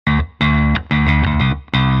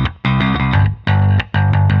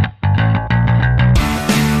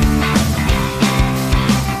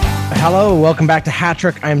Hello, welcome back to Hat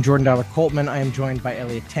Trick. I am Jordan Dollar-Coltman. I am joined by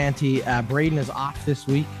Elliott Tanti. Braden is off this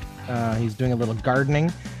week. He's doing a little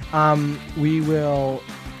gardening. We will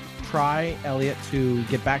try, Elliott, to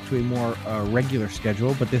get back to a more regular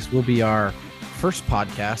schedule, but this will be our first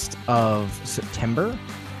podcast of September.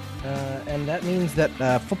 And that means that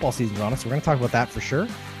football season's on us. So we're going to talk about that for sure.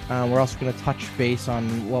 We're also going to touch base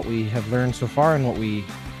on what we have learned so far and what we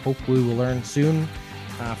hope we will learn soon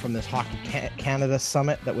from this Hockey Canada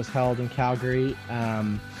Summit that was held in Calgary,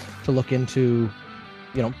 to look into,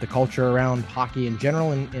 the culture around hockey in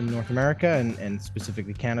general in North America and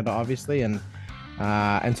specifically Canada, obviously. And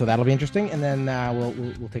so that'll be interesting. And then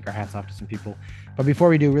we'll take our hats off to some people. But before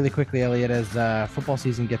we do, really quickly, Elliott, as football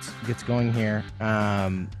season gets going here,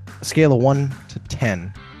 a scale of 1 to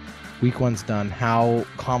 10, week one's done. How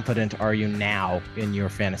confident are you now in your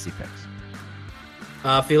fantasy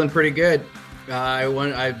picks? Feeling pretty good. I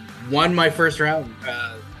won my first round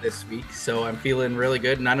this week, so I'm feeling really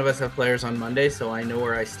good. None of us have players on Monday, so I know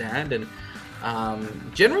where I stand. And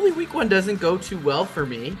generally, week one doesn't go too well for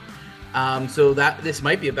me. So this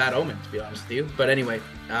might be a bad omen, to be honest with you. But anyway,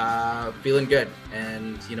 feeling good.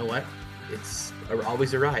 And you know what? It's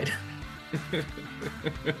always a ride.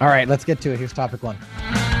 All right, let's get to it. Here's topic one.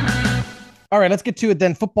 All right, let's get to it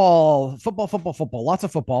then. Football. Lots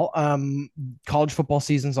of football. College football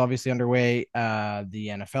season's obviously underway. The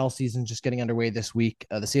NFL season just getting underway this week.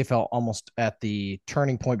 The CFL almost at the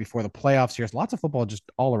turning point before the playoffs here. So lots of football just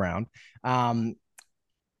all around.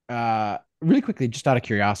 Really quickly, just out of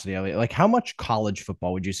curiosity, Elliott, like how much college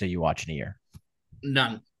football would you say you watch in a year?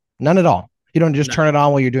 None at all. You don't just None. turn it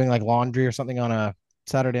on while you're doing like laundry or something on a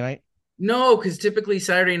Saturday night? No, because typically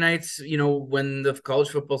Saturday nights, when the college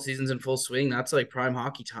football season's in full swing, that's like prime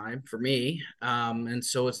hockey time for me. And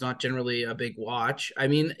so it's not generally a big watch. I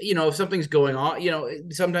mean, if something's going on,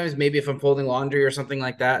 sometimes maybe if I'm folding laundry or something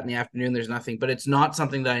like that in the afternoon, there's nothing, but it's not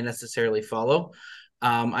something that I necessarily follow.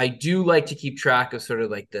 I do like to keep track of sort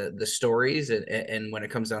of like the stories and when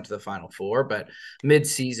it comes down to the Final Four, but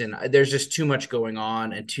mid-season, there's just too much going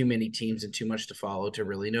on and too many teams and too much to follow to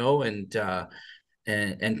really know.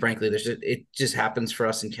 And frankly, it just happens for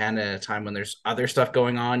us in Canada at a time when there's other stuff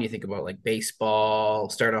going on. You think about like baseball,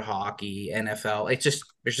 start of hockey, NFL.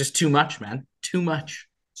 There's just too much, man. Too much.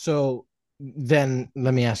 So then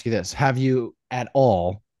let me ask you this. Have you at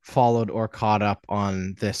all followed or caught up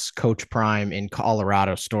on this Coach Prime in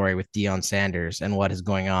Colorado story with Deion Sanders and what is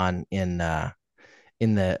going on in the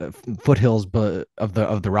foothills of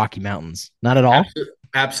the Rocky Mountains? Not at all?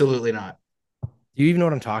 Absolutely not. Do you even know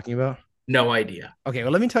what I'm talking about? No idea. Okay,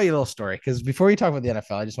 well, let me tell you a little story, because before we talk about the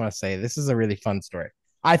NFL, I just want to say this is a really fun story.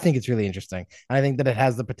 I think it's really interesting. And I think that it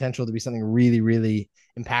has the potential to be something really, really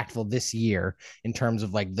impactful this year in terms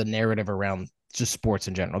of like the narrative around just sports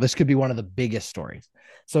in general. This could be one of the biggest stories.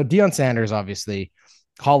 So Deion Sanders, obviously,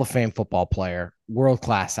 Hall of Fame football player,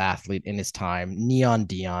 world-class athlete in his time. Neon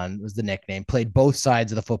Deion was the nickname. Played both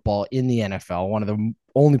sides of the football in the NFL. One of the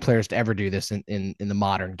only players to ever do this in the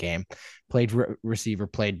modern game. Played receiver,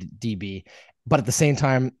 played DB. But at the same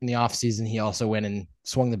time, in the offseason, he also went and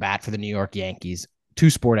swung the bat for the New York Yankees.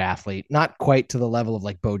 Two-sport athlete, not quite to the level of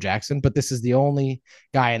like Bo Jackson, but this is the only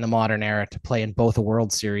guy in the modern era to play in both a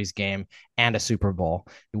World Series game and a Super Bowl.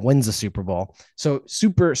 He wins a Super Bowl. So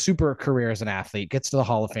super career as an athlete, gets to the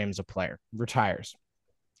Hall of Fame as a player, retires.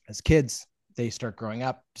 As kids, they start growing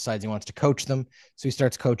up, decides he wants to coach them. So he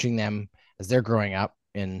starts coaching them as they're growing up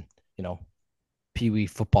in, Pee Wee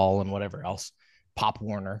football and whatever else, Pop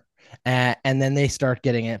Warner. And then they start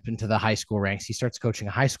getting up into the high school ranks. He starts coaching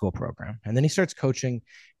a high school program. And then he starts coaching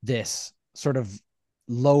this sort of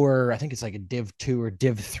lower, I think it's like a Div 2 or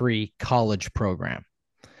Div 3 college program.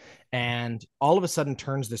 And all of a sudden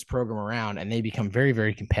turns this program around and they become very,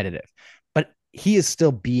 very competitive. But he is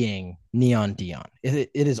still being Neon Deion. It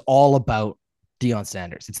is all about Deion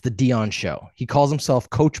Sanders. It's the Deion show. He calls himself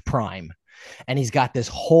Coach Prime. And he's got this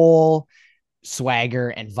whole swagger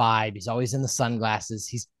and vibe. He's always in the sunglasses.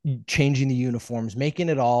 He's changing the uniforms, making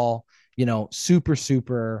it all,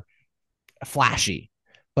 super flashy,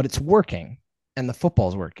 but it's working and the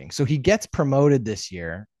football's working. So he gets promoted this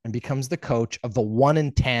year and becomes the coach of the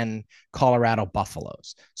 1-10 Colorado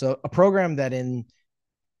Buffaloes. So a program that in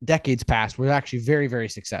decades past was actually very, very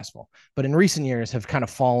successful, but in recent years have kind of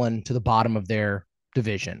fallen to the bottom of their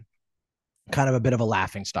division, kind of a bit of a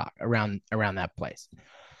laughing stock around that place.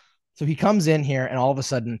 So he comes in here and all of a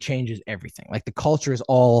sudden changes everything. Like the culture is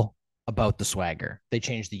all about the swagger. They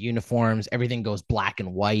change the uniforms. Everything goes black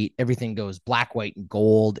and white. Everything goes black, white, and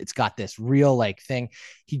gold. It's got this real like thing.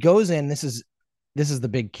 He goes in. This is the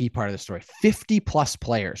big key part of the story. 50 plus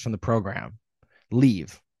players from the program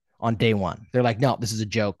leave on day one. They're like, no, this is a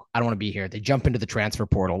joke. I don't want to be here. They jump into the transfer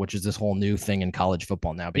portal, which is this whole new thing in college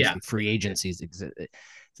football now. Yeah. Basically, free agencies exist.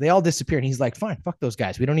 So they all disappear. And he's like, fine, fuck those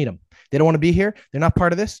guys. We don't need them. They don't want to be here. They're not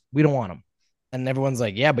part of this. We don't want them. And everyone's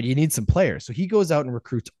like, yeah, but you need some players. So he goes out and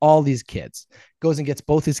recruits all these kids, goes and gets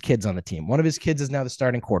both his kids on the team. One of his kids is now the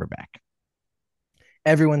starting quarterback.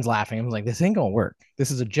 Everyone's laughing. I'm like, this ain't going to work. This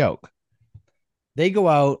is a joke. They go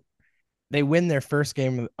out, they win their first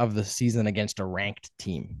game of the season against a ranked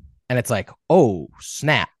team. And it's like, oh,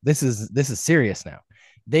 snap. This is serious now.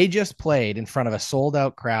 They just played in front of a sold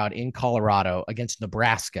out crowd in Colorado against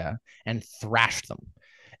Nebraska and thrashed them.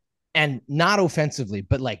 And not offensively,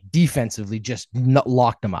 but like defensively, just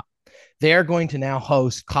locked them up. They are going to now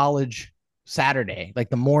host College Saturday, like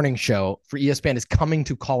the morning show for ESPN is coming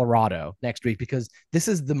to Colorado next week because this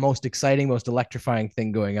is the most exciting, most electrifying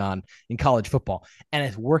thing going on in college football. And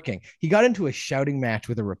it's working. He got into a shouting match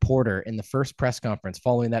with a reporter in the first press conference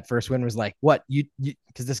following that first win, was like, what you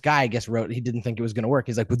because this guy, I guess, wrote, he didn't think it was going to work.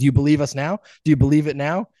 He's like, well, do you believe us now? Do you believe it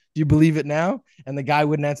now? Do you believe it now? And the guy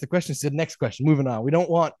wouldn't answer the question. He said, next question, moving on. We don't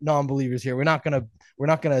want non-believers here. We're not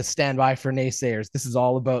gonna stand by for naysayers. This is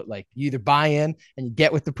all about like you either buy in and you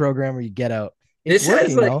get with the program or you get out. It's This working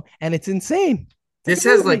has like though, and it's insane. this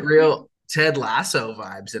has like real Ted Lasso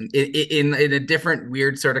vibes, and in a different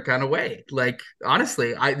weird sort of kind of way. Like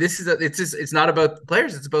honestly, it's not about the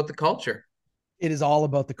players; it's about the culture. It is all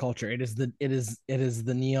about the culture. It is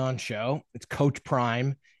the neon show. It's Coach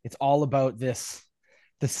Prime. It's all about this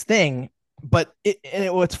thing. But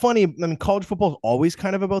what's funny, I mean, college football is always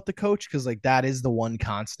kind of about the coach because like that is the one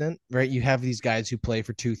constant, right? You have these guys who play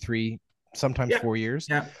for 2, 3, sometimes Yeah, 4 years.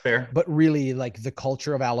 yeah, fair. But really, like the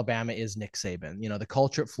culture of Alabama is Nick Saban. You know, the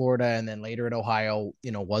culture at Florida and then later at Ohio,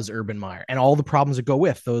 you know, was Urban Meyer and all the problems that go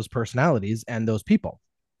with those personalities and those people.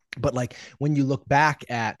 But like when you look back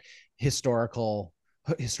at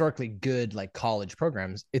historically good like college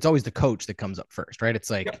programs, it's always the coach that comes up first, right? It's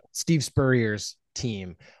like Yep. Steve Spurrier's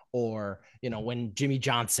team, or you know when Jimmy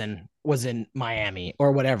Johnson was in Miami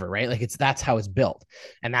or whatever, right? Like that's how it's built,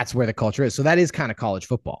 and that's where the culture is. So that is kind of college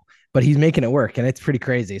football, but he's making it work, and it's pretty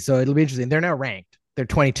crazy. So it'll be interesting. They're now ranked. They're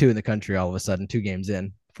 22 in the country all of a sudden, 2 games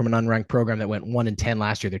in from an unranked program that went 1-10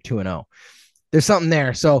 last year. They're 2-0. There's something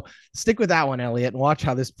there. So stick with that one, Elliott, and watch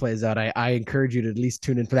how this plays out. I encourage you to at least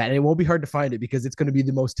tune in for that. And it won't be hard to find it because it's going to be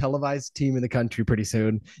the most televised team in the country pretty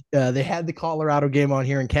soon. They had the Colorado game on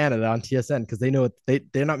here in Canada on TSN because they know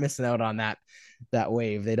they're not missing out on that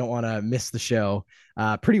wave. They don't want to miss the show.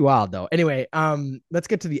 Pretty wild though. Anyway, let's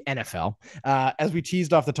get to the NFL. As we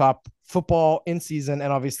teased off the top, football in season,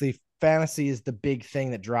 and obviously fantasy is the big thing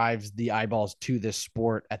that drives the eyeballs to this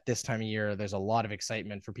sport at this time of year. There's a lot of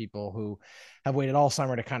excitement for people who have waited all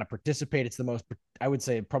summer to kind of participate. It's the most, I would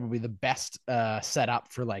say, probably the best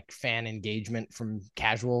setup for like fan engagement from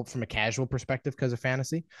a casual perspective because of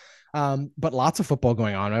fantasy. But lots of football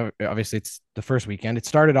going on. Obviously, it's the first weekend. It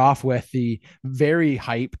started off with the very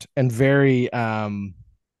hyped and very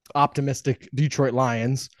optimistic Detroit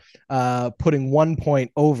Lions putting 1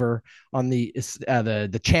 point over on the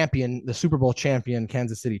champion, the Super Bowl champion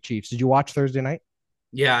Kansas City Chiefs. Did you watch Thursday night?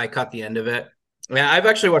 Yeah, I caught the end of it. Yeah, I've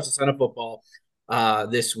actually watched a ton of football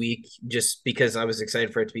this week just because I was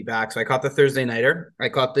excited for it to be back. So I caught the Thursday nighter. I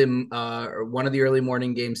caught them one of the early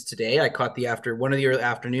morning games today. I caught one of the early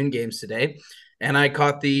afternoon games today. And I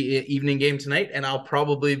caught the evening game tonight, and I'll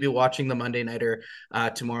probably be watching the Monday nighter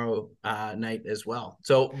tomorrow night as well.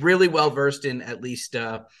 So really well versed in at least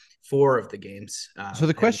 4 of the games. So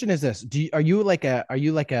the question is this: are you like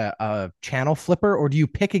a channel flipper, or do you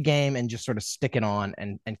pick a game and just sort of stick it on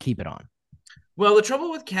and keep it on? Well, the trouble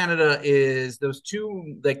with Canada is those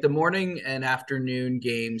two, like the morning and afternoon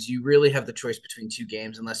games, you really have the choice between 2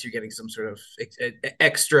 games unless you're getting some sort of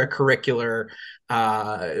extracurricular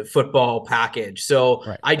football package. So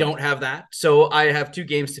Right. I don't have that. So I have 2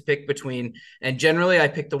 games to pick between. And generally, I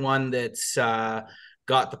pick the one that's got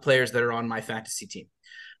the players that are on my fantasy team.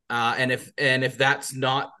 And if that's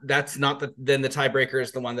not then the tiebreaker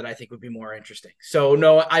is the one that I think would be more interesting. So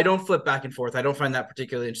no, I don't flip back and forth. I don't find that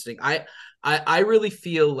particularly interesting. I really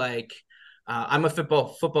feel like I'm a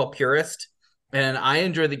football purist, and I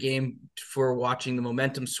enjoy the game for watching the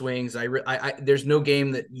momentum swings. There's no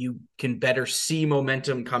game that you can better see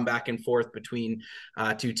momentum come back and forth between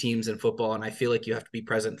 2 teams in football, and I feel like you have to be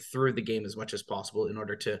present through the game as much as possible in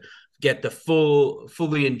order to get the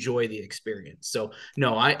fully enjoy the experience. So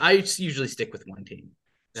no, I usually stick with one team.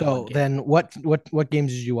 So then what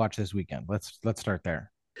games did you watch this weekend? Let's start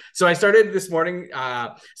there. So I started this morning,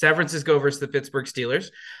 San Francisco versus the Pittsburgh Steelers.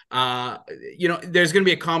 There's going to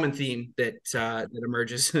be a common theme that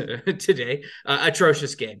emerges today.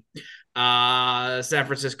 Atrocious game. San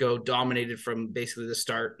Francisco dominated from basically the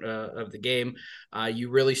start of the game. You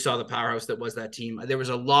really saw the powerhouse that was that team. There was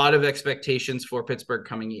a lot of expectations for Pittsburgh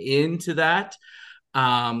coming into that.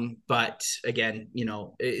 But again,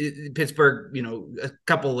 Pittsburgh, a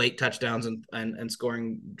couple late touchdowns and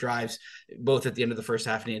scoring drives, both at the end of the first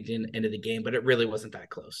half and at the end of the game, but it really wasn't that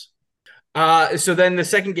close. So then the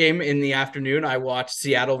second game in the afternoon, I watched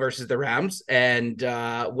Seattle versus the Rams. And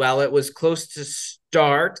while it was close to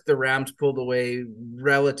start, the Rams pulled away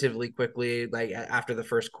relatively quickly, like after the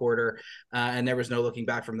first quarter. And there was no looking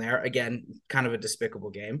back from there. Again, kind of a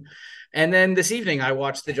despicable game. And then this evening, I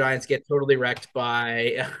watched the Giants get totally wrecked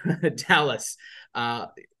by Dallas.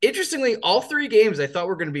 Interestingly, all three games I thought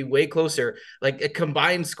were going to be way closer, like a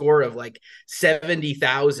combined score of like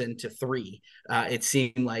 70,000 to 3. It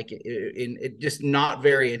seemed like it just not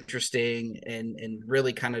very interesting and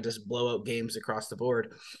really kind of just blowout games across the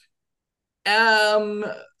board. Um,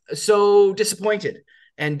 so disappointed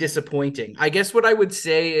and disappointing. I guess what I would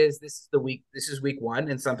say is this is week one,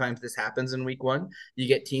 and sometimes this happens in week one. You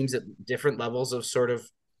get teams at different levels of sort of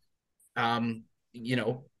um, you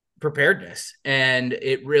know, preparedness, and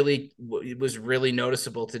it was really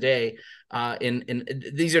noticeable today. In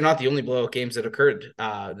these are not the only blowout games that occurred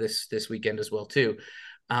this weekend as well too.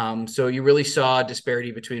 So you really saw a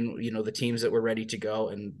disparity between the teams that were ready to go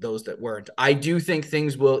and those that weren't. I do think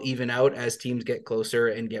things will even out as teams get closer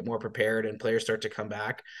and get more prepared and players start to come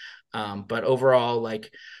back. But overall,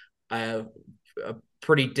 like a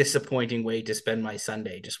pretty disappointing way to spend my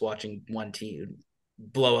Sunday, just watching one team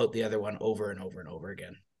blow out the other one over and over and over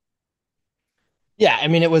again. Yeah, I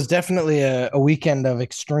mean, it was definitely a weekend of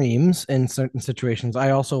extremes in certain situations.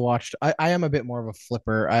 I also watched, I am a bit more of a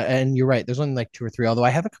flipper, and you're right, there's only like two or three, although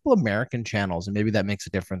I have a couple American channels, and maybe that makes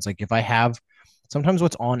a difference. Like if I have sometimes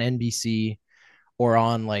what's on NBC or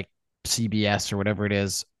on like CBS or whatever it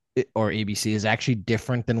is, or ABC is actually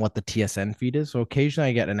different than what the TSN feed is. So occasionally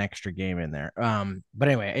I get an extra game in there. But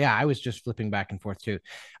anyway, yeah, I was just flipping back and forth too.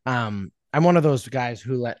 I'm one of those guys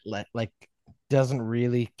who let like doesn't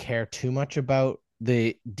really care too much about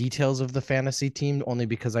the details of the fantasy team only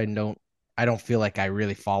because I don't feel like I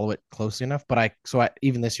really follow it closely enough. But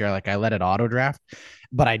even this year, like I let it auto draft,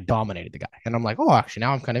 but I dominated the guy. And I'm like, oh, actually,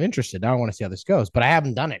 now I'm kind of interested. Now I want to see how this goes. But I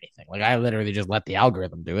haven't done anything. Like I literally just let the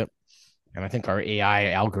algorithm do it. And I think our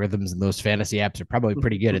AI algorithms and those fantasy apps are probably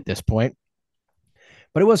pretty good at this point.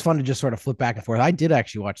 But it was fun to just sort of flip back and forth. I did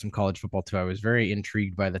actually watch some college football too. I was very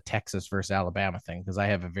intrigued by the Texas versus Alabama thing because I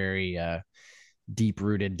have a very deep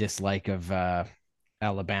rooted dislike of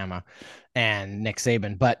Alabama and Nick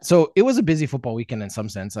Saban. But so it was a busy football weekend in some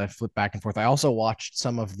sense. I flipped back and forth. I also watched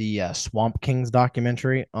some of the Swamp Kings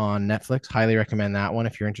documentary on Netflix. Highly recommend that one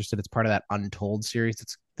if you're interested. It's part of that Untold series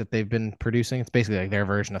that they've been producing. It's basically like their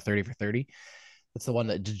version of 30 for 30. That's the one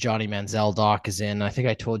that Johnny Manziel doc is in. I think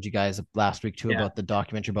I told you guys last week too Yeah. about the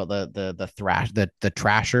documentary about the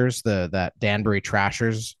Trashers, that Danbury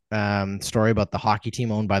Trashers story about the hockey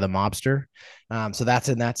team owned by the mobster. So that's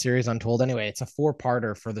in that series Untold. Anyway, it's a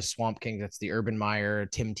four-parter for the Swamp King. That's the Urban Meyer,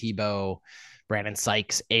 Tim Tebow, Brandon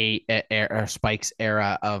Sykes Spikes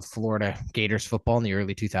era of Florida Gators football in the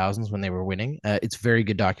early 2000s when they were winning. It's a very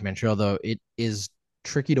good documentary, although it is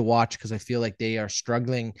tricky to watch because I feel like they are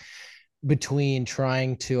struggling between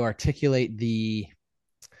trying to articulate the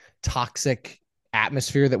toxic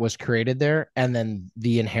atmosphere that was created there and then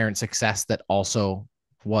the inherent success that also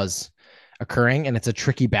was occurring. And it's a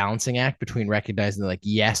tricky balancing act between recognizing that, like,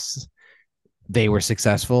 yes, they were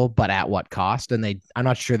successful, but at what cost? And I'm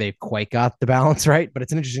not sure they quite got the balance right, but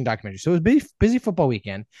it's an interesting documentary. So it was busy football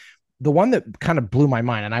weekend. The one that kind of blew my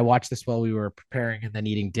mind, and I watched this while we were preparing and then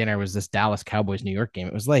eating dinner, was this Dallas Cowboys New York game.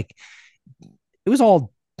 It was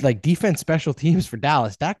all like defense special teams for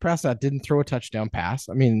Dallas. Dak Prescott didn't throw a touchdown pass.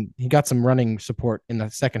 I mean, he got some running support in the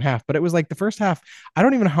second half, but it was like the first half, I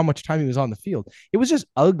don't even know how much time he was on the field. It was just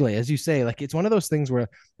ugly, as you say. Like it's one of those things where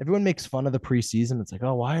everyone makes fun of the preseason. It's like,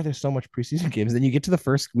 oh, why are there so much preseason games? Then you get to the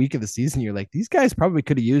first week of the season, you're like, these guys probably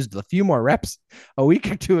could have used a few more reps a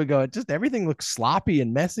week or two ago. It just everything looks sloppy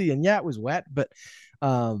and messy. And yeah, it was wet, but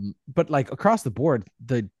like across the board,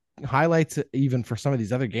 the highlights, even for some of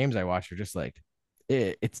these other games I watched, are just like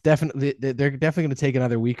it's definitely they're definitely going to take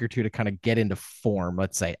another week or two to kind of get into form.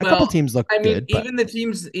 Let's say a couple Well, teams look I mean, good, but even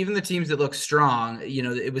the teams that look strong,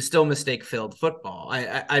 it was still mistake filled football.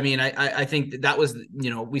 I mean, I think that was,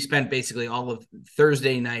 we spent basically all of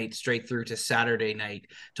Thursday night straight through to Saturday night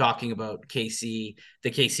talking about the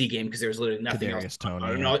KC game, because there was literally nothing else to Kadarius talk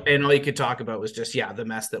Toney, about. yeah. And all you could talk about was just, the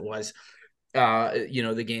mess that was,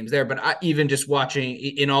 the games there. But even just watching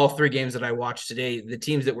in all three games that I watched today, the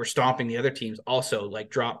teams that were stomping the other teams also like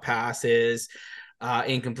drop passes.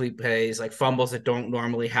 incomplete plays, like fumbles that don't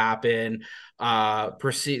normally happen,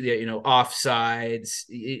 proceed,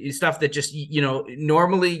 offsides, stuff that just,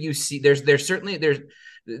 normally you see. There's certainly there's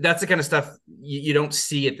That's the kind of stuff you don't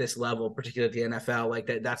see at this level, particularly at the NFL.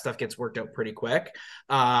 Like that stuff gets worked out pretty quick.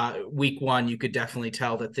 Week one, you could definitely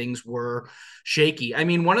tell that things were shaky. I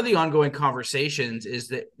mean, one of the ongoing conversations is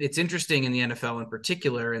that it's interesting in the NFL in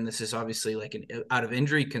particular, and this is obviously like an out of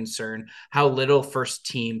injury concern, how little first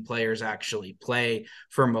team players actually play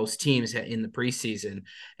for most teams in the preseason.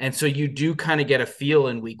 And so you do kind of get a feel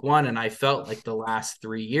in week one. And I felt like the last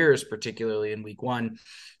 3 years, particularly in week one,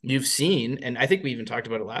 you've seen, and I think we even talked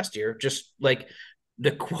about it last year, just like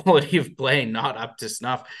the quality of play not up to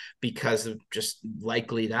snuff because of just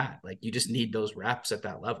likely that. Like you just need those reps at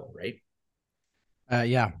that level, right?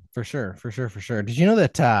 Yeah, for sure, for sure, for sure. Did you know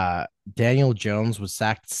that Daniel Jones was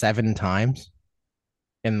sacked 7 times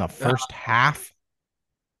in the Uh, first half?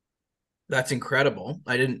 that's incredible.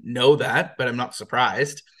 I didn't know that, but I'm not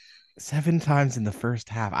surprised. 7 times in the first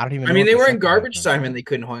half. I don't even I know mean, what they the were in second half garbage was. time and they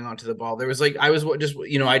couldn't hang on to the ball. There was like, I was just,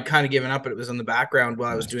 I'd kind of given up, but it was in the background while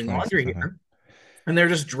I was doing 26, laundry I think. here. And they're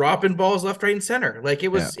just dropping balls left, right, and center. Like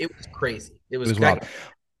Yeah, it was crazy. It it was was wild. that.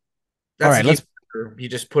 All That's a right, game let's. you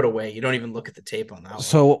just put away. You don't even look at the tape on that one.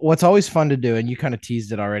 So, what's always fun to do, and you kind of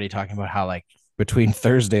teased it already, talking about how like between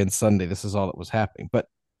Thursday and Sunday, this is all that was happening. But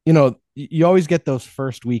you always get those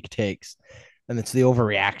first week takes, and it's the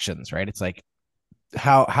overreactions, right? It's like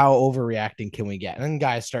how overreacting can we get? And then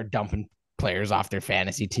guys start dumping players off their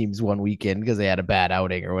fantasy teams one weekend because they had a bad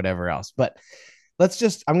outing or whatever else. But I'm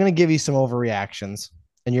going to give you some overreactions,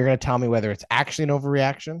 and you're going to tell me whether it's actually an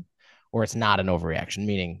overreaction or it's not an overreaction,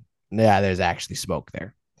 meaning, yeah, there's actually smoke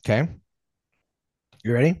there. Okay.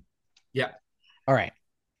 You ready? Yeah. All right.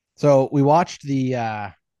 So we watched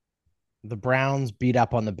the Browns beat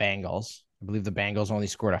up on the Bengals. I believe the Bengals only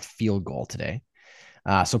scored a field goal today.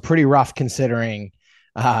 So pretty rough considering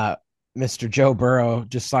uh, Mr. Joe Burrow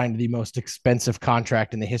just signed the most expensive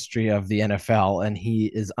contract in the history of the NFL, and he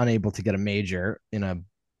is unable to get a major in a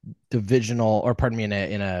divisional, or pardon me,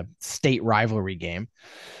 in a state rivalry game.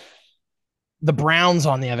 The Browns,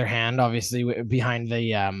 on the other hand, obviously behind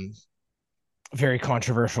the very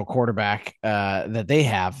controversial quarterback that they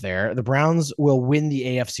have there, the Browns will win the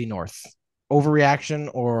AFC North. Overreaction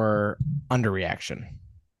or underreaction?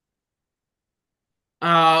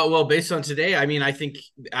 Well, based on today, I mean, I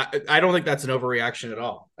don't think that's an overreaction at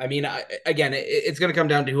all. I mean, again, it's going to come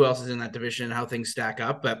down to who else is in that division and how things stack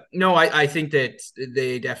up. But no, I think that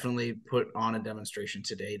they definitely put on a demonstration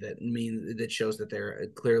today that shows that they're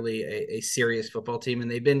clearly a serious football team, and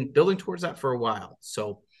they've been building towards that for a while.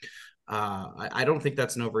 So I don't think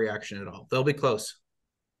that's an overreaction at all. They'll be close.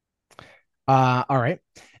 All right.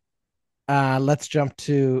 Let's jump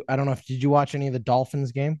to, I don't know if did you watch any of the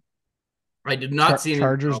Dolphins game? I did not see any.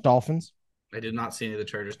 Chargers Dolphins. I did not see any of the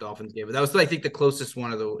Chargers Dolphins game, but that was, I think, the closest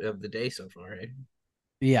one of the day so far. Right?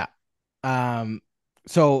 Yeah.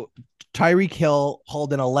 So Tyreek Hill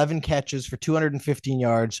hauled in 11 catches for 215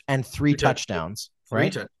 yards and three Three touch, touchdowns, three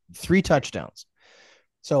right? touch. Three touchdowns.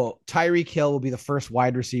 So Tyreek Hill will be the first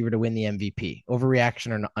wide receiver to win the MVP.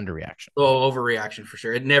 Overreaction or underreaction? Oh, overreaction for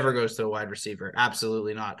sure. It never goes to a wide receiver.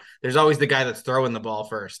 Absolutely not. There's always the guy that's throwing the ball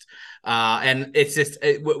first, and it's just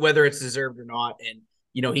whether it's deserved or not. And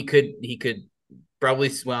he could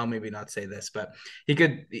probably, well, maybe not say this, but he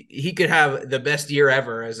could have the best year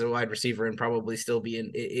ever as a wide receiver and probably still be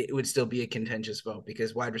in. It would still be a contentious vote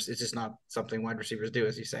because it's just not something wide receivers do,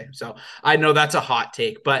 as you say. So I know that's a hot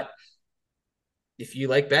take, but if you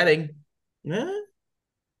like betting, All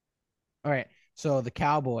right. So the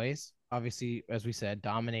Cowboys, obviously, as we said,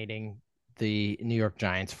 dominating the New York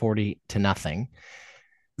Giants 40-0.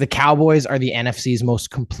 The Cowboys are the NFC's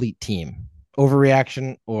most complete team.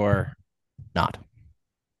 Overreaction or not?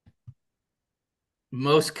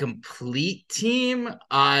 most complete team,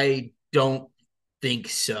 I don't think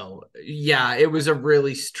so. Yeah, it was a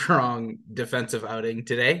really strong defensive outing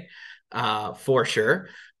today, for sure.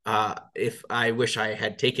 If I wish I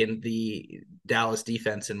had taken the Dallas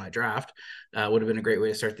defense in my draft, would have been a great way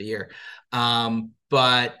to start the year.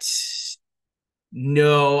 But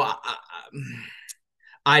no,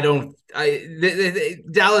 I don't.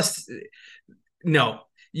 Dallas. No,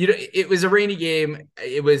 it was a rainy game.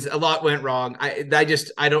 It was a lot went wrong. I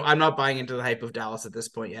don't. I'm not buying into the hype of Dallas at this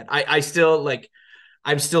point yet. I still like.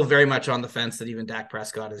 I'm still very much on the fence that even Dak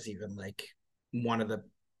Prescott is even like one of the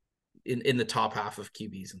in the top half of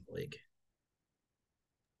QBs in the league.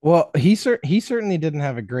 Well, he certainly didn't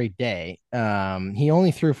have a great day. He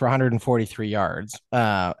only threw for 143 yards,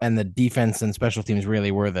 and the defense and special teams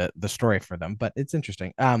really were the story for them. But it's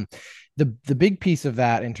interesting. The big piece of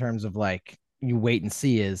that in terms of like you wait and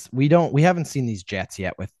see is we haven't seen these Jets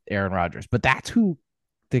yet with Aaron Rodgers, but that's who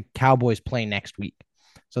the Cowboys play next week.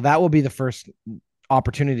 So that will be the first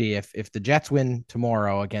opportunity if the Jets win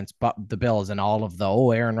tomorrow against the Bills and all of the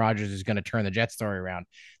Aaron Rodgers is going to turn the Jets story around.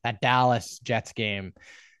 That Dallas Jets game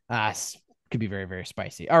could be very, very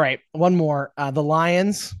spicy. All right, one more. The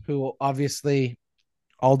Lions, who obviously,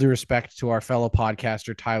 all due respect to our fellow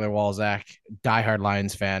podcaster Tyler Walzak, diehard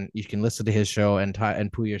Lions fan. You can listen to his show and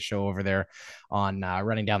Puya's show over there on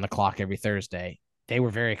Running Down the Clock every Thursday. They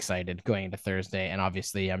were very excited going into Thursday, and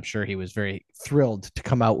obviously, I'm sure he was very thrilled to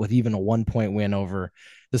come out with even a 1-point win over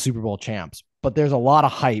the Super Bowl champs. But there's a lot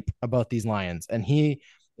of hype about these Lions, and he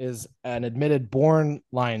is an admitted born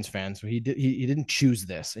Lions fan, so he didn't choose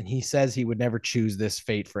this, and he says he would never choose this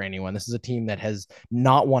fate for anyone. This is a team that has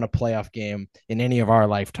not won a playoff game in any of our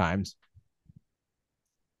lifetimes.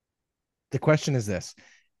 The question is this: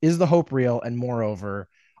 is the hope real? And moreover,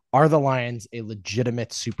 are the Lions a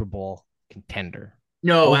legitimate Super Bowl contender?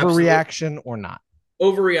 No, absolutely. Overreaction or not?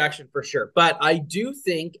 Overreaction for sure, but I do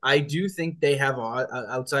think they have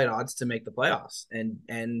outside odds to make the playoffs, and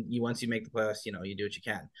once you make the playoffs, you do what you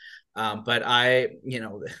can. But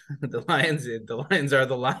the Lions are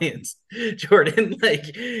the Lions, Jordan. Like,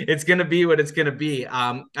 it's gonna be what it's gonna be.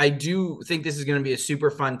 I do think this is gonna be a super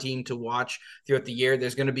fun team to watch throughout the year.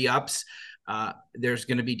 There's gonna be ups, there's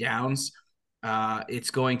gonna be downs. It's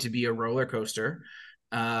going to be a roller coaster.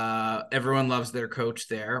 Everyone loves their coach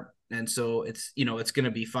there. And so it's going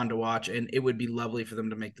to be fun to watch, and it would be lovely for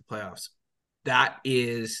them to make the playoffs. That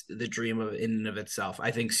is the dream of in and of itself.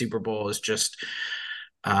 I think Super Bowl is just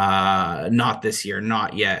not this year,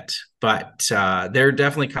 not yet, but they're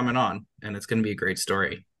definitely coming on, and it's going to be a great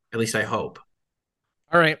story. At least I hope.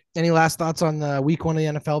 All right. Any last thoughts on the week one of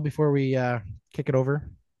the NFL before we kick it over?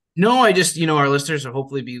 No, I just, our listeners will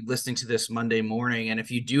hopefully be listening to this Monday morning. And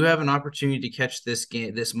if you do have an opportunity to catch this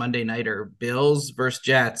game, this Monday nighter, Bills versus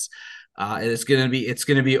Jets, it's gonna be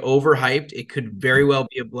overhyped. It could very well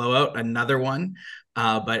be a blowout, another one.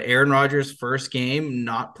 But Aaron Rodgers' first game,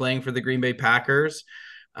 not playing for the Green Bay Packers.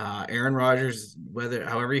 Aaron Rodgers,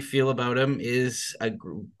 however you feel about him, is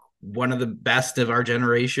one of the best of our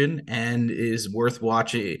generation and is worth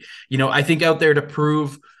watching. I think out there to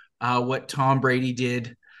prove what Tom Brady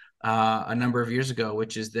did a number of years ago,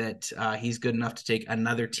 which is that he's good enough to take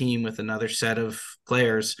another team with another set of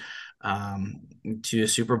players to a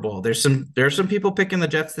Super Bowl. There are some people picking the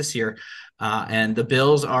Jets this year, and the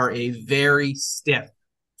Bills are a very stiff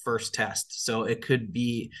first test. So it could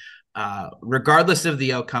be, regardless of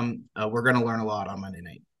the outcome, we're going to learn a lot on Monday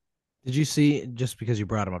night. Did you see, just because you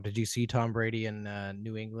brought him up, did you see Tom Brady in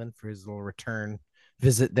New England for his little return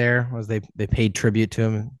visit there? Was they paid tribute to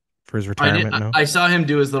him for his I did. retirement? No, I saw him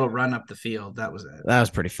do his little run up the field. That was it. that was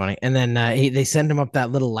pretty funny. And then they send him up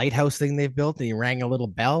that little lighthouse thing they've built, and he rang a little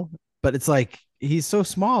bell. But it's like he's so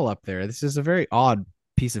small up there. This is a very odd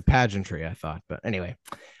piece of pageantry, I thought. But anyway,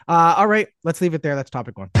 all right, let's leave it there. That's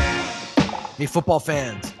topic one. Hey, football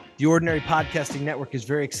fans, the Ordinary Podcasting Network is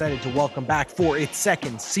very excited to welcome back for its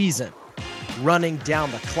second season, Running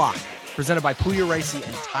Down the Clock, presented by Puya Ricey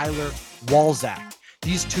and Tyler Walzak.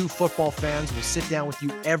 These two football fans will sit down with you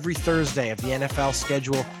every Thursday of the NFL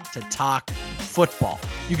schedule to talk football.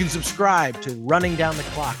 You can subscribe to Running Down the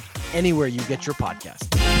Clock anywhere you get your podcast.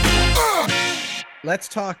 Let's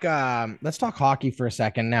talk hockey for a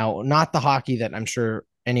second. Now, not the hockey that I'm sure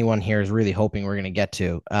anyone here is really hoping we're going to get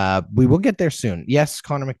to. We will get there soon. Yes,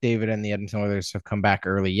 Connor McDavid and the Edmonton Oilers have come back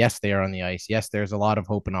early. Yes, they are on the ice. Yes, there's a lot of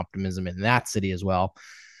hope and optimism in that city as well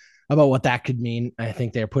about what that could mean. I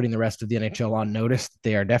think they're putting the rest of the NHL on notice.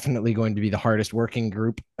 They are definitely going to be the hardest working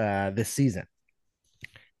group this season.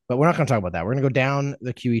 But we're not going to talk about that. We're going to go down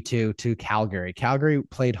the QE2 to Calgary. Calgary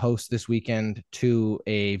played host this weekend to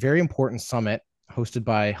a very important summit hosted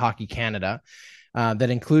by Hockey Canada that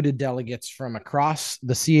included delegates from across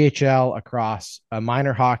the CHL, across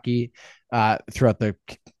minor hockey throughout the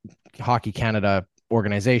Hockey Canada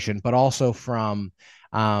organization, but also from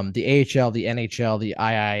the AHL, the NHL, the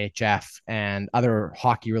IIHF, and other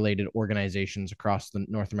hockey-related organizations across the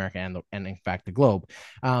North America and in fact, the globe,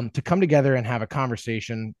 to come together and have a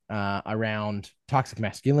conversation around toxic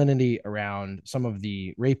masculinity, around some of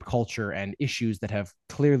the rape culture and issues that have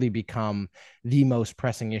clearly become the most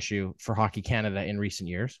pressing issue for Hockey Canada in recent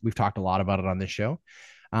years. We've talked a lot about it on this show.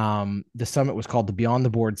 The summit was called the Beyond the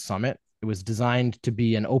Board Summit. It was designed to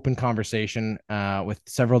be an open conversation with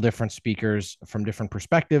several different speakers from different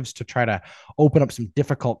perspectives to try to open up some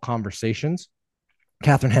difficult conversations.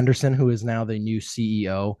 Catherine Henderson, who is now the new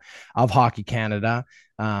CEO of Hockey Canada,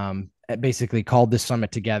 basically called this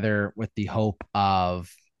summit together with the hope of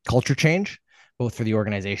culture change, both for the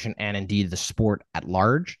organization and indeed the sport at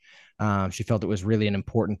large. She felt it was really an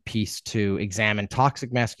important piece to examine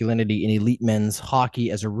toxic masculinity in elite men's hockey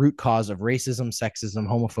as a root cause of racism, sexism,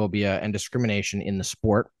 homophobia, and discrimination in the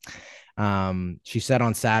sport. She said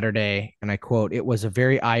on Saturday, and I quote, "It was a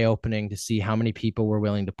very eye-opening to see how many people were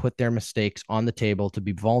willing to put their mistakes on the table, to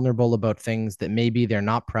be vulnerable about things that maybe they're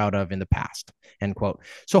not proud of in the past," end quote.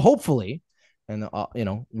 So hopefully, and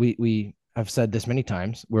we have said this many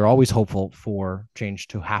times, we're always hopeful for change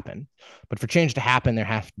to happen, but for change to happen, there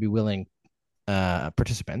have to be willing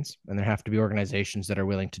participants, and there have to be organizations that are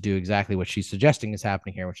willing to do exactly what she's suggesting is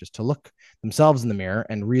happening here, which is to look themselves in the mirror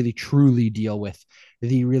and really truly deal with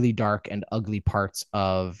the really dark and ugly parts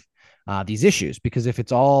of these issues. Because if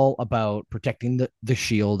it's all about protecting the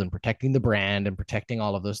shield and protecting the brand and protecting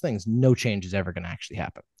all of those things, no change is ever going to actually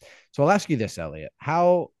happen. So I'll ask you this, Elliott,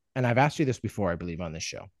 how, and I've asked you this before, I believe, on this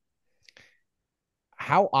show,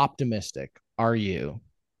 how optimistic are you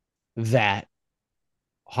that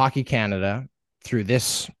Hockey Canada, through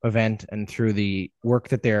this event and through the work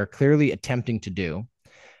that they're clearly attempting to do,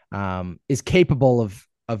 is capable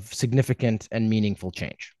of significant and meaningful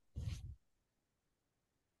change?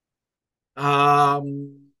 I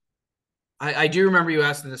do remember you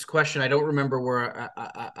asking this question. I don't remember where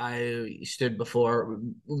I stood before.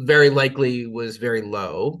 Very likely was very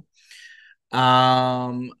low.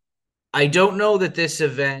 I don't know that this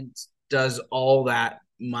event does all that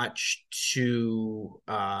much to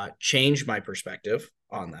change my perspective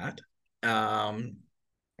on that.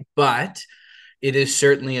 But it is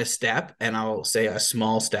certainly a step, and I'll say a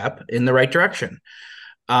small step in the right direction.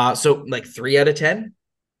 So like 3 out of 10,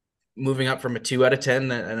 moving up from a 2 out of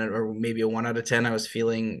 10 or maybe a 1 out of 10 I was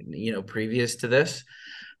feeling, previous to this.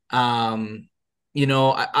 I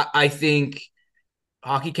think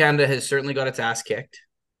Hockey Canada has certainly got its ass kicked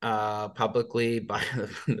publicly by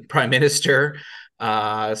the Prime Minister,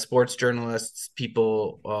 sports journalists,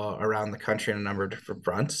 people around the country on a number of different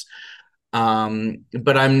fronts.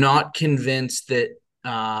 But I'm not convinced that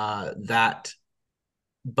that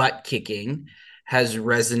butt kicking has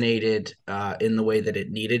resonated in the way that it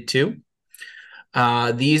needed to.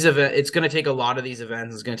 These events, it's going to take a lot of these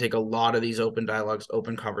events. It's going to take a lot of these open dialogues,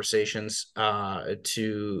 open conversations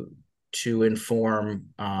to inform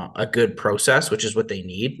a good process, which is what they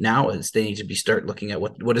need now. Is they need to start looking at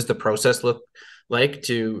what does the process look like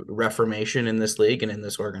to reformation in this league and in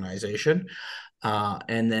this organization.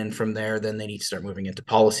 And then from there, then they need to start moving into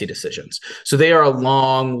policy decisions. So they are a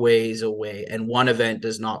long ways away, and one event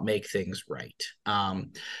does not make things right.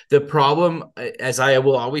 The problem, as I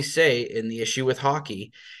will always say, in the issue with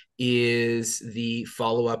hockey, is the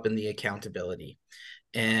follow-up and the accountability.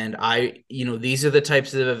 And these are the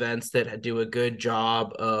types of events that do a good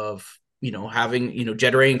job of, having,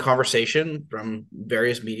 generating conversation from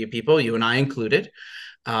various media people, you and I included.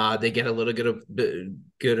 They get a little bit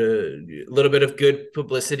of good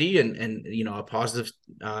publicity and a positive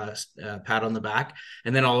pat on the back,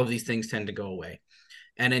 and then all of these things tend to go away.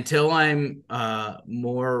 And until I'm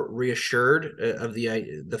more reassured of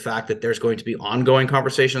the fact that there's going to be ongoing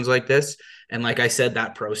conversations like this, and like I said,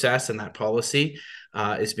 that process and that policy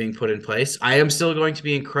is being put in place, I am still going to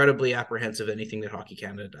be incredibly apprehensive of anything that Hockey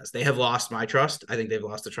Canada does. They have lost my trust. I think they've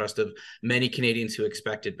lost the trust of many Canadians who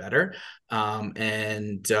expected better.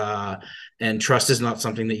 And trust is not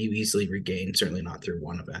something that you easily regain, certainly not through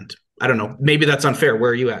one event. I don't know. Maybe that's unfair.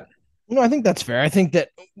 Where are you at? No, I think that's fair. I think that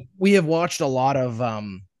we have watched a lot of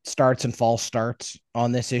starts and false starts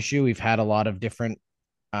on this issue. We've had a lot of different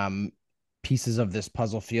pieces of this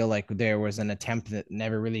puzzle feel like there was an attempt that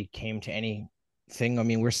never really came to anything. I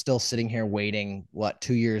mean, we're still sitting here waiting,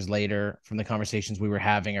 2 years later, from the conversations we were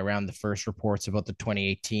having around the first reports about the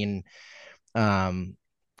 2018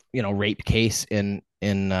 rape case in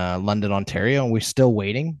London, Ontario, and we're still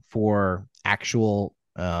waiting for actual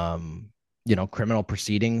criminal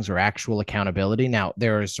proceedings or actual accountability. Now,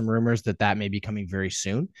 there are some rumors that may be coming very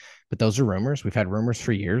soon, but those are rumors. We've had rumors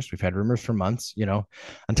for years. We've had rumors for months,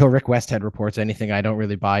 until Rick Westhead reports anything. I don't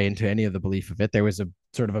really buy into any of the belief of it. There was a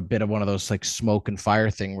sort of a bit of one of those like smoke and fire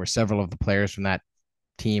thing where several of the players from that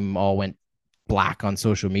team all went black on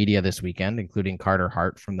social media this weekend, including Carter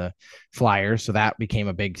Hart from the Flyers. So that became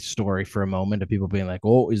a big story for a moment of people being like,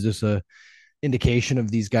 oh, is this a indication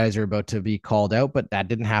of these guys are about to be called out? But that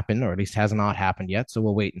didn't happen, or at least has not happened yet. So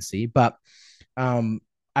we'll wait and see. But I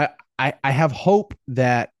have hope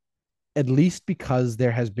that, at least because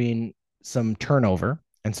there has been some turnover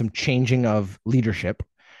and some changing of leadership,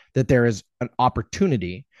 that there is an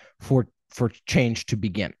opportunity for change to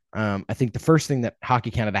begin. I think the first thing that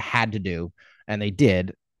Hockey Canada had to do, and they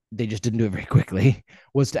just didn't do it very quickly,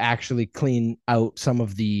 was to actually clean out some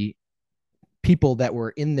of the people that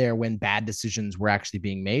were in there when bad decisions were actually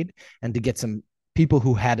being made, and to get some people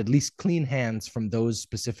who had at least clean hands from those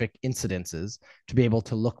specific incidences to be able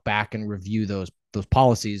to look back and review those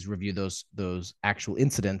policies, review those actual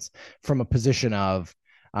incidents from a position of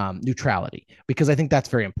neutrality, because I think that's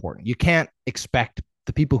very important. You can't expect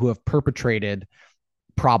the people who have perpetrated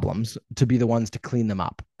problems to be the ones to clean them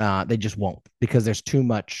up. They just won't, because there's too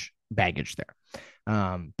much baggage there.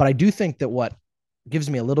 But I do think that what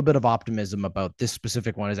gives me a little bit of optimism about this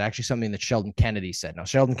specific one is actually something that Sheldon Kennedy said. Now,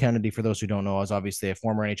 Sheldon Kennedy, for those who don't know, is obviously a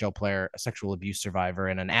former NHL player, a sexual abuse survivor,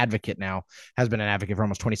 and an advocate now, has been an advocate for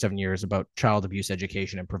almost 27 years about child abuse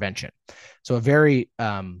education and prevention. So a very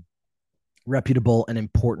reputable and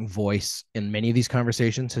important voice in many of these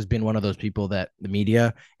conversations, has been one of those people that the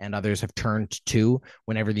media and others have turned to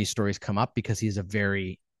whenever these stories come up, because he's a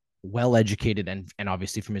very well-educated and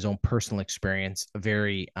obviously from his own personal experience, a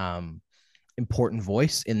very important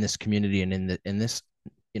voice in this community and in this,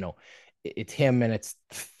 it's him and it's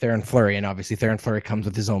Theoren Fleury, and obviously Theoren Fleury comes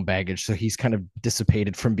with his own baggage, so he's kind of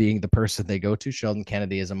dissipated from being the person they go to. Sheldon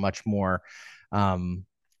Kennedy is a much more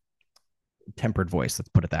tempered voice, let's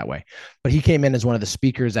put it that way. But he came in as one of the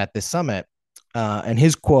speakers at this summit, and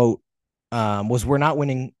his quote was, "We're not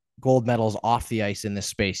winning gold medals off the ice in this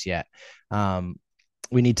space yet.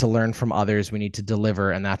 We need to learn from others. We need to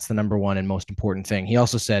deliver, and that's the number one and most important thing." He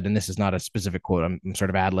also said, and this is not a specific quote, I'm sort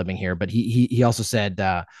of ad-libbing here, but he also said,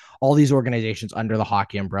 all these organizations under the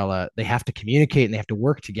hockey umbrella, they have to communicate and they have to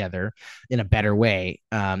work together in a better way.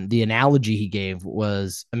 The analogy he gave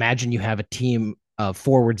was, imagine you have a team of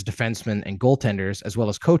forwards, defensemen, and goaltenders, as well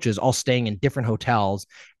as coaches, all staying in different hotels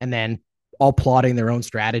and then all plotting their own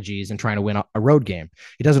strategies and trying to win a road game.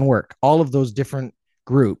 It doesn't work. All of those different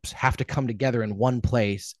groups have to come together in one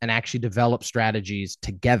place and actually develop strategies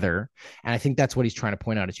together. And I think that's what he's trying to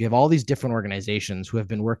point out, is you have all these different organizations who have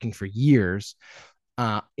been working for years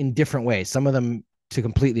in different ways, some of them to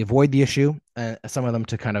completely avoid the issue, some of them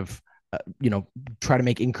to kind of try to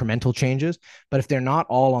make incremental changes. But if they're not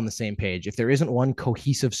all on the same page, if there isn't one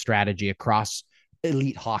cohesive strategy across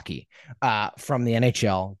elite hockey, from the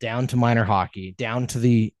NHL down to minor hockey, down to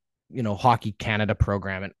the Hockey Canada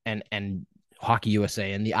program and Hockey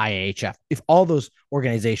USA and the IAHF, if all those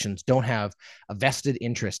organizations don't have a vested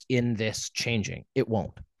interest in this changing, it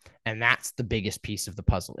won't. And that's the biggest piece of the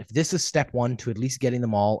puzzle. If this is step one to at least getting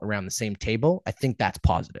them all around the same table, I think that's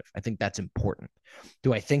positive. I think that's important.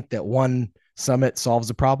 Do I think that one summit solves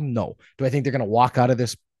the problem? No. Do I think they're going to walk out of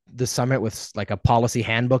this summit with like a policy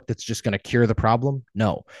handbook that's just going to cure the problem?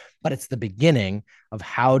 No. But it's the beginning of,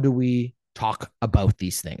 how do we talk about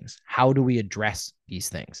these things? How do we address these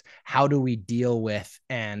things? How do we deal with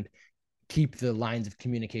and keep the lines of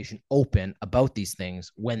communication open about these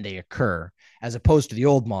things when they occur, as opposed to the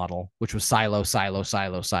old model, which was silo, silo,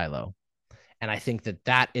 silo, silo. And I think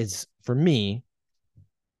that is, for me,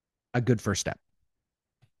 a good first step.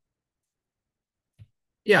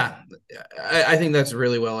 Yeah, I think that's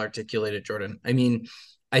really well articulated, Jordan. I mean,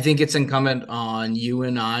 I think it's incumbent on you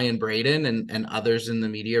and I and Braden and others in the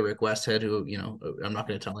media, Rick Westhead, who, I'm not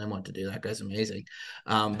going to tell him what to do. That guy's amazing.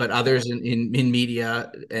 But others in media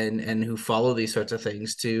and who follow these sorts of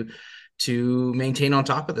things to maintain on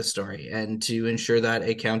top of the story and to ensure that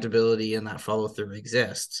accountability and that follow through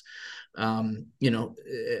exists. Ultimately,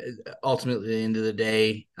 at the end of the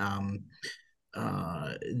day,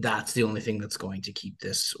 that's the only thing that's going to keep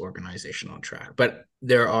this organization on track. But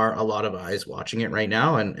there are a lot of eyes watching it right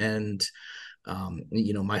now, and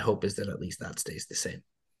my hope is that at least that stays the same.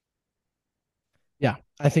 Yeah,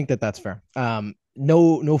 I think that's fair.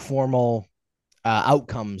 No formal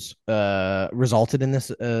outcomes resulted in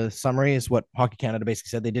this summary, is what Hockey Canada basically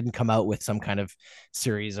said. They didn't come out with some kind of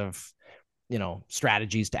series of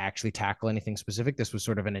strategies to actually tackle anything specific. This was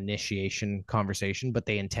sort of an initiation conversation, but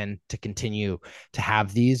they intend to continue to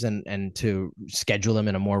have these and to schedule them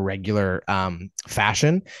in a more regular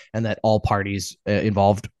fashion, and that all parties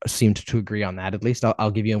involved seemed to agree on that. At least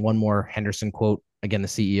I'll give you one more Henderson quote. Again, the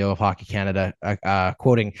CEO of Hockey Canada,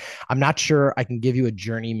 quoting, "I'm not sure I can give you a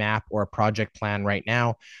journey map or a project plan right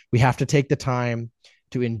now. We have to take the time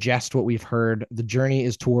to ingest what we've heard. The journey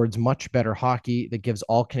is towards much better hockey that gives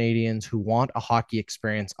all Canadians who want a hockey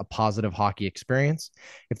experience a positive hockey experience.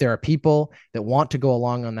 If there are people that want to go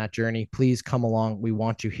along on that journey, please come along. We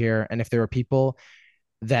want you here. And if there are people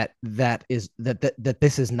that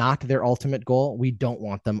this is not their ultimate goal, we don't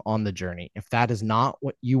want them on the journey. If that is not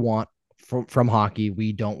what you want from hockey,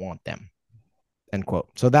 we don't want them." End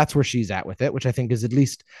quote. So that's where she's at with it, which I think is at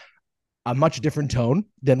least a much different tone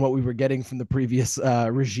than what we were getting from the previous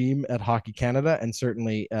regime at Hockey Canada, and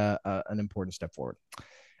certainly an important step forward.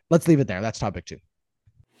 Let's leave it there. That's topic 2.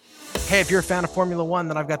 Hey, if you're a fan of Formula One,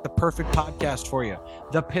 then I've got the perfect podcast for you,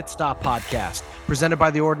 the Pit Stop Podcast, presented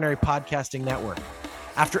by the Ordinary Podcasting Network.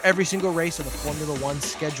 After every single race of the Formula One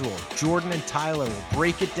schedule, Jordan and Tyler will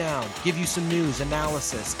break it down, give you some news,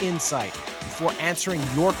 analysis, insight, before answering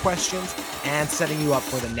your questions and setting you up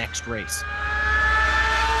for the next race.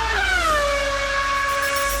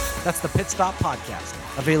 That's the Pit Stop Podcast,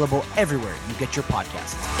 available everywhere you get your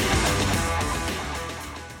podcasts.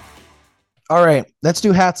 All right, let's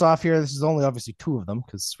do hats off here. This is only obviously two of them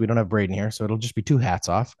because we don't have Braden here, so it'll just be two hats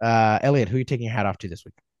off. Elliott, who are you taking your hat off to this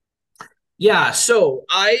week? Yeah, so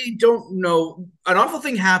I don't know. An awful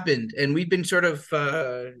thing happened, and we've been sort of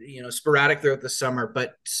sporadic throughout the summer,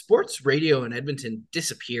 but sports radio in Edmonton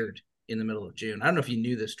disappeared in the middle of June. I don't know if you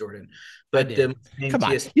knew this, Jordan, I but did. Come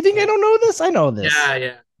on. You think I don't know this? I know this.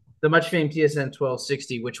 Yeah. The much famed TSN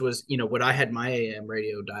 1260, which was, what I had my AM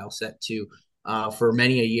radio dial set to for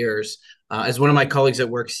many a years. As one of my colleagues at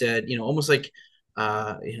work said, almost like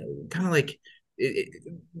kind of like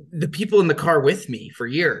the people in the car with me for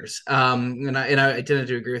years, and I tended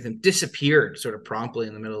to agree with him, disappeared sort of promptly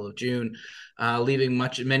in the middle of June, leaving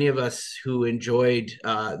many of us who enjoyed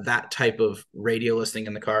that type of radio listening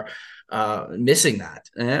in the car missing that.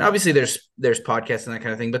 And obviously there's podcasts and that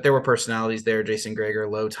kind of thing, but there were personalities there, Jason Greger,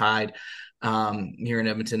 Low Tide, here in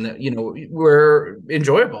Edmonton, that were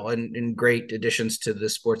enjoyable and great additions to the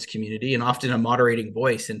sports community, and often a moderating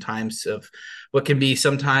voice in times of what can be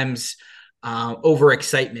sometimes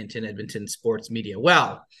overexcitement in Edmonton sports media.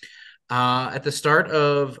 Well, at the start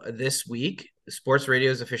of this week, sports radio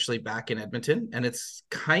is officially back in Edmonton, and it's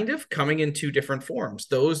kind of coming in two different forms.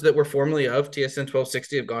 Those that were formerly of TSN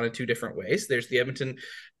 1260 have gone in two different ways. There's the Edmonton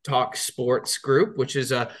Talk Sports Group, which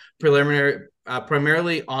is a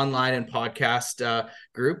primarily online and podcast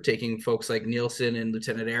group, taking folks like Nielsen and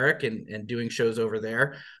Lieutenant Eric and doing shows over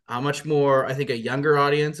there. Much more, I think, a younger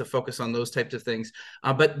audience, a focus on those types of things.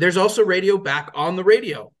 But there's also radio back on the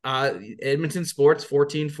radio. Edmonton Sports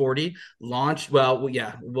 1440 launched. Well,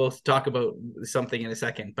 yeah, we'll talk about something in a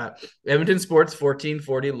second. But Edmonton Sports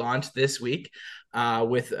 1440 launched this week.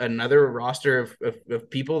 With another roster of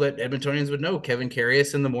people that Edmontonians would know. Kevin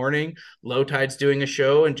Carius in the morning, Low Tide's doing a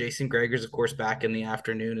show, and Jason Greger's, of course, back in the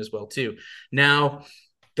afternoon as well, too. Now,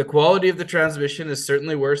 the quality of the transmission is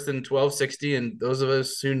certainly worse than 1260, and those of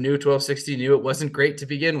us who knew 1260 knew it wasn't great to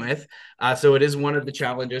begin with. So it is one of the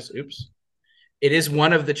challenges. It is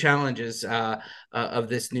one of the challenges of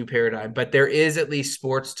this new paradigm, but there is at least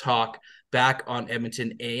sports talk back on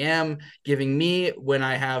Edmonton AM, giving me, when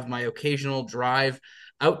I have my occasional drive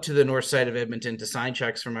out to the north side of Edmonton to sign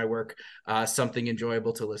checks for my work, something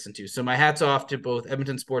enjoyable to listen to. So my hat's off to both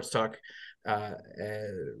Edmonton Sports Talk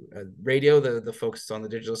radio, the folks on the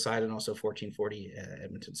digital side, and also 1440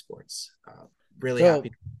 Edmonton Sports. Really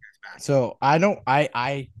happy. So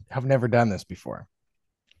I have never done this before,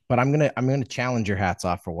 but I'm gonna challenge your hats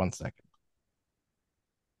off for 1 second.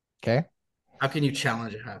 Okay. How can you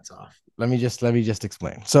challenge your hats off? Let me just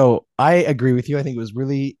explain. So I agree with you. I think it was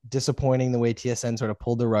really disappointing the way TSN sort of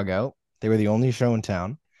pulled the rug out. They were the only show in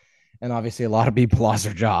town. And obviously a lot of people lost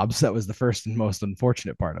their jobs. That was the first and most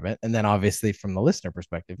unfortunate part of it. And then obviously from the listener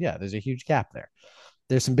perspective, yeah, there's a huge gap there.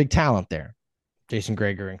 There's some big talent there, Jason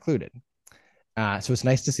Greger included. So it's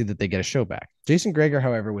nice to see that they get a show back. Jason Greger,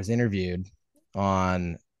 however, was interviewed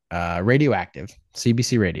on Radioactive,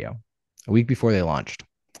 CBC Radio, a week before they launched,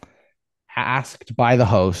 asked by the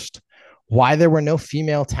host why there were no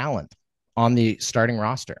female talent on the starting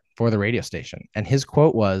roster for the radio station. And his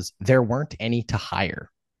quote was, "There weren't any to hire."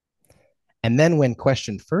 And then when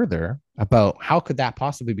questioned further about how could that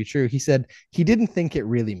possibly be true, he said he didn't think it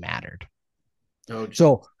really mattered.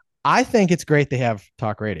 So I think it's great they have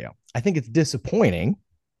talk radio. I think it's disappointing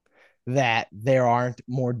that there aren't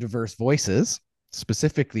more diverse voices,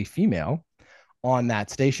 specifically female, on that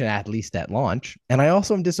station, at least at launch. And I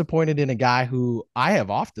also am disappointed in a guy who I have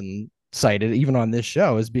often cited, even on this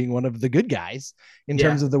show, as being one of the good guys in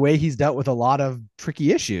terms of the way he's dealt with a lot of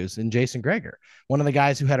tricky issues in Jason Greger. One of the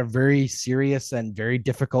guys who had a very serious and very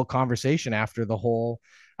difficult conversation after the whole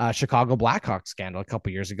Chicago Blackhawks scandal a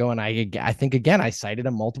couple years ago. And I think, again, I cited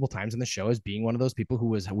him multiple times in the show as being one of those people who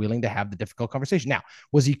was willing to have the difficult conversation. Now,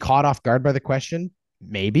 was he caught off guard by the question?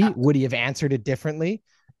 Maybe. Would he have answered it differently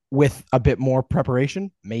with a bit more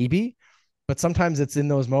preparation? Maybe. But sometimes it's in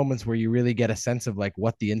those moments where you really get a sense of like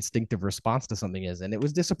what the instinctive response to something is. And it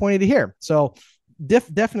was disappointing to hear.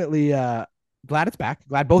 Definitely glad it's back.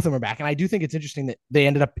 Glad both of them are back. And I do think it's interesting that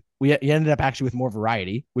we ended up actually with more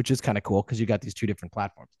variety, which is kind of cool because you got these two different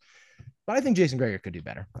platforms. But I think Jason Greger could do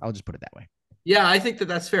better. I'll just put it that way. Yeah, I think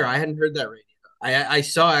that's fair. I hadn't heard that radio. I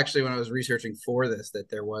saw actually when I was researching for this that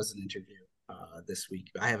there was an interview this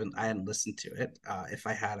week. I hadn't listened to it. If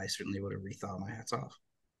I had, I certainly would have rethought my hats off.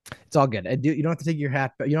 It's all good. You don't have to take your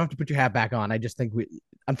hat, but you don't have to put your hat back on. I just think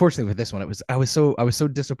unfortunately with this one, I was so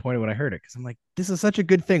disappointed when I heard it because I'm like, this is such a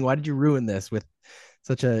good thing. Why did you ruin this with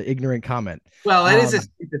such an ignorant comment? Well, it is a Um,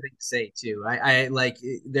 stupid thing to say too. I like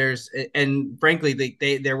there's and frankly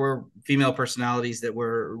there were female personalities that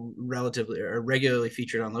were relatively or regularly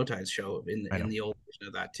featured on Low Tide's show I in know. the old version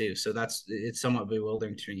of that too. So it's somewhat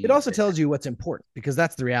bewildering to It me. also tells you what's important because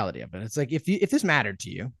that's the reality of it. It's like if this mattered to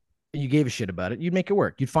you and you gave a shit about it, you'd make it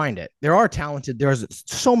work. You'd find it. There's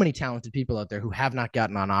so many talented people out there who have not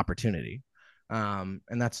gotten an opportunity. And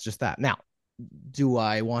that's just that. Now, do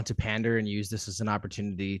I want to pander and use this as an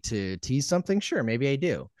opportunity to tease something? Sure, maybe I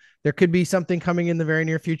do. There could be something coming in the very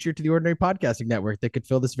near future to the Ordinary Podcasting Network that could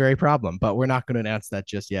fill this very problem, but we're not going to announce that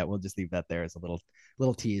just yet. We'll just leave that there as a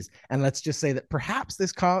little tease. And let's just say that perhaps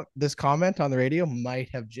this comment on the radio might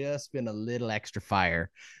have just been a little extra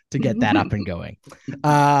fire to get that up and going.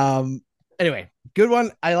 Anyway, good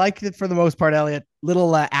one. I like it for the most part, Elliott.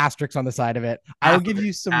 Little asterisks on the side of it. I will give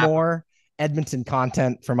you some more Edmonton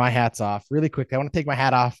content for my hats off really quickly. I want to take my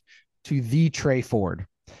hat off to the Trey Ford.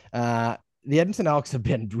 The Edmonton Elks have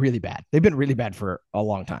been really bad. They've been really bad for a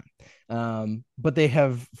long time. But they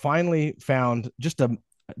have finally found just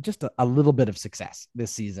a little bit of success this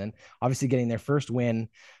season. Obviously getting their first win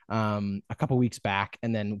a couple weeks back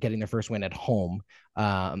and then getting their first win at home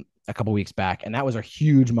a couple weeks back. And that was a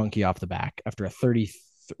huge monkey off the back after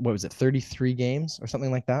 33 games or something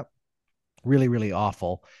like that. Really, really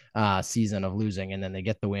awful season of losing, and then they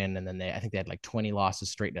get the win, and then I think they had like 20 losses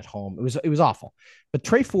straight at home. It was awful. But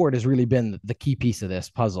Trey Ford has really been the key piece of this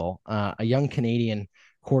puzzle. A young Canadian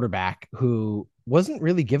quarterback who wasn't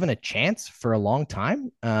really given a chance for a long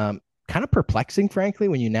time. Kind of perplexing, frankly,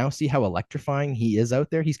 when you now see how electrifying he is out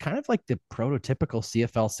there. He's kind of like the prototypical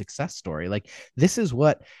CFL success story. Like this is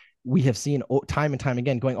what we have seen time and time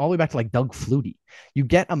again, going all the way back to like Doug Flutie. You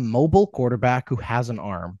get a mobile quarterback who has an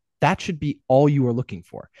arm. That should be all you are looking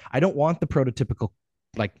for. I don't want the prototypical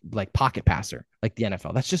like pocket passer like the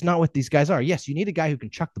NFL. That's just not what these guys are. Yes, you need a guy who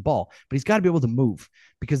can chuck the ball, but he's got to be able to move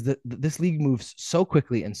because this league moves so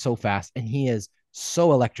quickly and so fast, and he is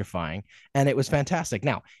so electrifying. And it was fantastic.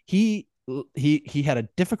 Now he had a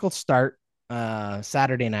difficult start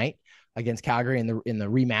Saturday night against Calgary in the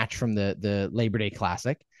rematch from the Labor Day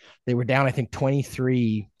Classic. They were down, I think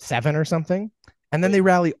 23-7 or something, and then they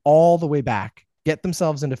rally all the way back, get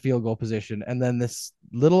themselves into field goal position, and then this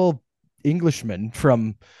little Englishman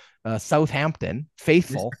from Southampton,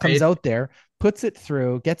 Faithful, comes out there, puts it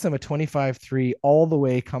through, gets them a 25-3 all the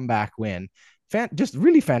way comeback win. Just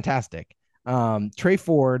really fantastic. Trey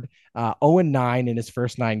Ford, 0-9 in his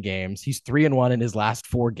first 9 games. He's 3-1 in his last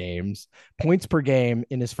 4 games. Points per game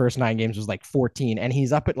in his first 9 games was like 14, and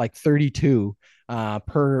he's up at like 32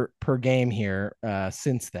 per game here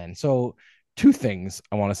since then. So 2 things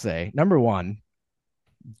I want to say. Number 1,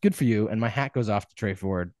 good for you, and my hat goes off to Trey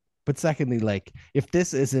Ford. But secondly, like if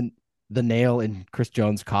this isn't the nail in Chris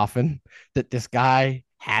Jones' coffin, that this guy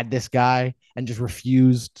had this guy and just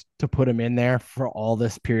refused to put him in there for all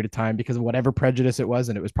this period of time because of whatever prejudice it was,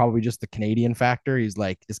 and it was probably just the Canadian factor. He's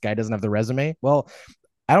like, this guy doesn't have the resume. Well,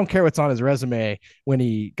 I don't care what's on his resume when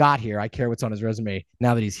he got here. I care what's on his resume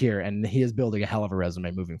now that he's here, and he is building a hell of a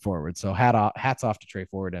resume moving forward. So hats off to Trey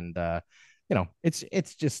Ford, and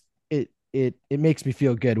it's just it makes me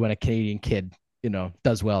feel good when a Canadian kid,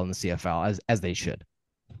 does well in the CFL as they should.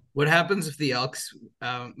 What happens if the Elks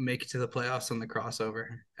make it to the playoffs on the crossover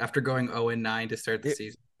after going 0-9 to start the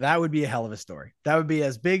season? That would be a hell of a story. That would be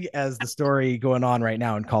as big as the story going on right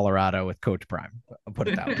now in Colorado with Coach Prime. I'll put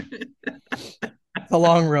it that way. It's a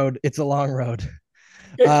long road.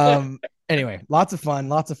 Anyway, lots of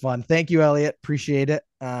fun. Thank you, Elliott. Appreciate it.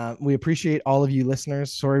 We appreciate all of you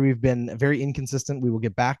listeners. Sorry, we've been very inconsistent. We will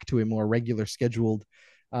get back to a more regular scheduled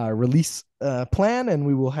release plan, and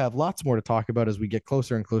we will have lots more to talk about as we get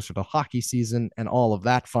closer and closer to hockey season and all of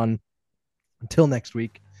that fun. Until next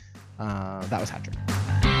week, that was Hatrick.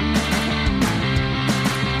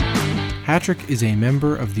 Hatrick is a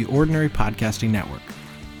member of the Ordinary Podcasting Network.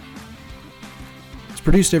 It's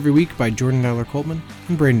produced every week by Jordan Dowler Coltman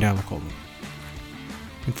and Braden Dowler Coltman.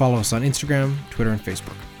 You can follow us on Instagram, Twitter, and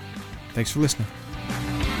Facebook. Thanks for listening.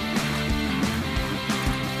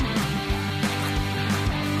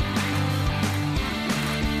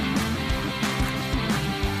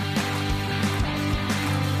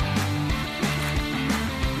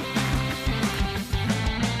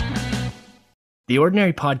 The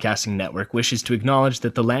Ordinary Podcasting Network wishes to acknowledge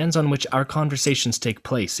that the lands on which our conversations take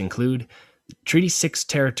place include Treaty 6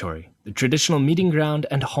 territory, the traditional meeting ground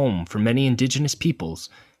and home for many Indigenous peoples,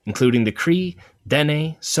 including the Cree,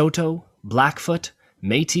 Dene, Saulteaux, Blackfoot,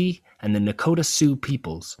 Métis, and the Nakota Sioux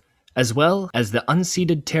peoples, as well as the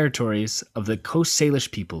unceded territories of the Coast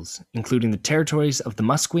Salish peoples, including the territories of the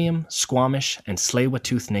Musqueam, Squamish, and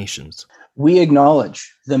Tsleil-Waututh nations. We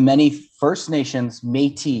acknowledge the many First Nations,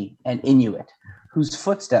 Métis, and Inuit whose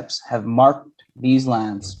footsteps have marked these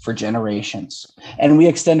lands for generations. And we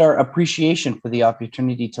extend our appreciation for the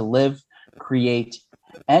opportunity to live, create,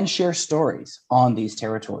 and share stories on these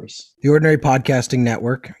territories. The Ordinary Podcasting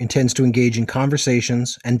Network intends to engage in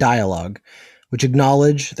conversations and dialogue which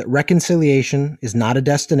acknowledge that reconciliation is not a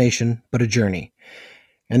destination, but a journey,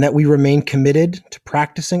 and that we remain committed to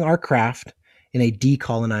practicing our craft in a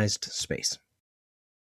decolonized space.